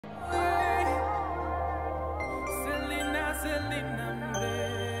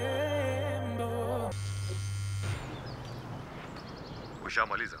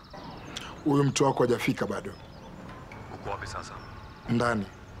Umeshamaliza? Huyu mtu wako hajafika bado. Uko wapi sasa? Ndani.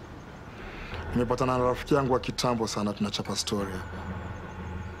 Nimepatana na rafiki yangu wa kitambo sana, tunachapa story hapa.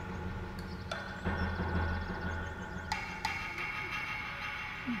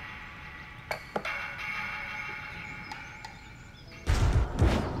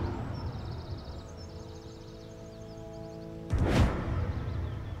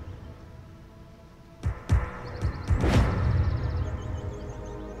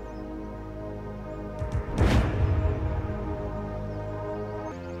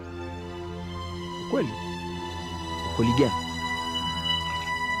 Kweli gani?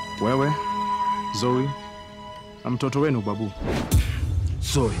 Wewe, Zoe, na mtoto wenu babu.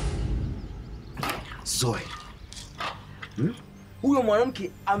 Zoe. Huyo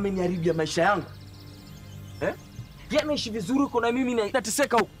mwanamke ameniharibia maisha yangu. Yeye anaishi vizuri huko na mimi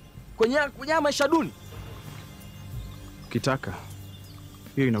nateseka huko. Kwenye maisha duni. Ukitaka,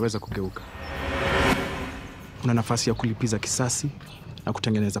 hiyo inaweza kugeuka. Kuna nafasi ya kulipiza kisasi na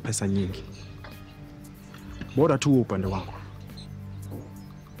kutengeneza pesa nyingi. Bora tu upande wangu.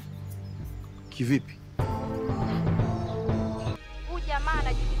 Kivipi? Huyu jamaa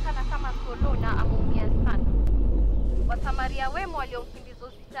anajulikana kama Solo na ameumia sana. Wasamaria wema waliomkimbiza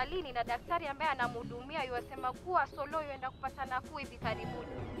hospitalini na daktari ambaye anamhudumia yasema kuwa Solo yuenda kupata nafuu hivi karibuni.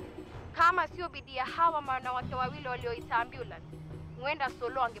 Kama sio bidii ya hawa wanawake wawili walioita ambulance, huenda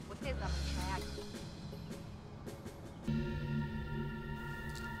Solo angepoteza maisha yake.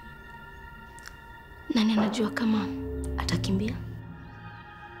 Nani anajua kama atakimbia?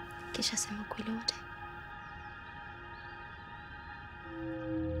 Kisha sema kweli wote.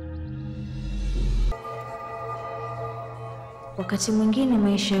 Wakati mwingine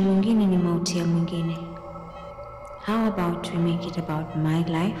maisha ya mwingine ni mauti ya mwingine. How about we make it about my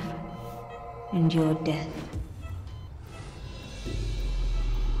life and your death?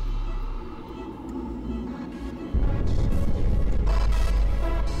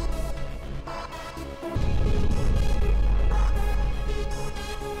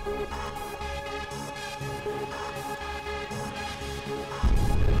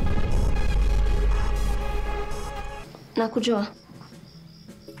 Nakujua.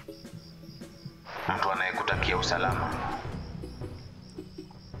 Mtu anayekutakia usalama.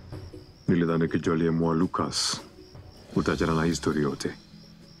 Nilidhani kijoli mwa Lucas utajana na historia yote.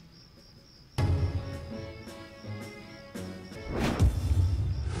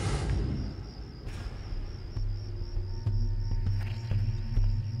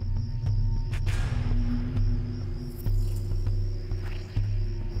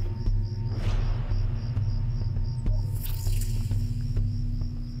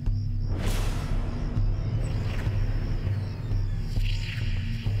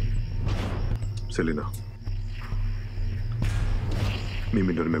 Selina.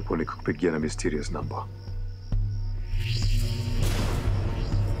 Mimi ndo nimekuwa nikupigia na mysterious number.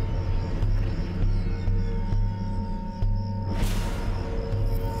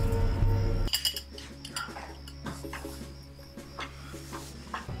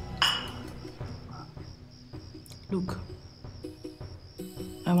 Look,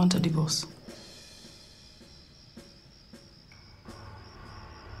 I want a divorce.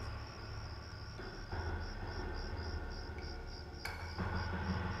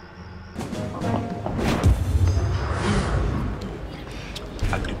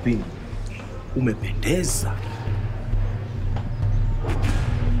 Umependeza.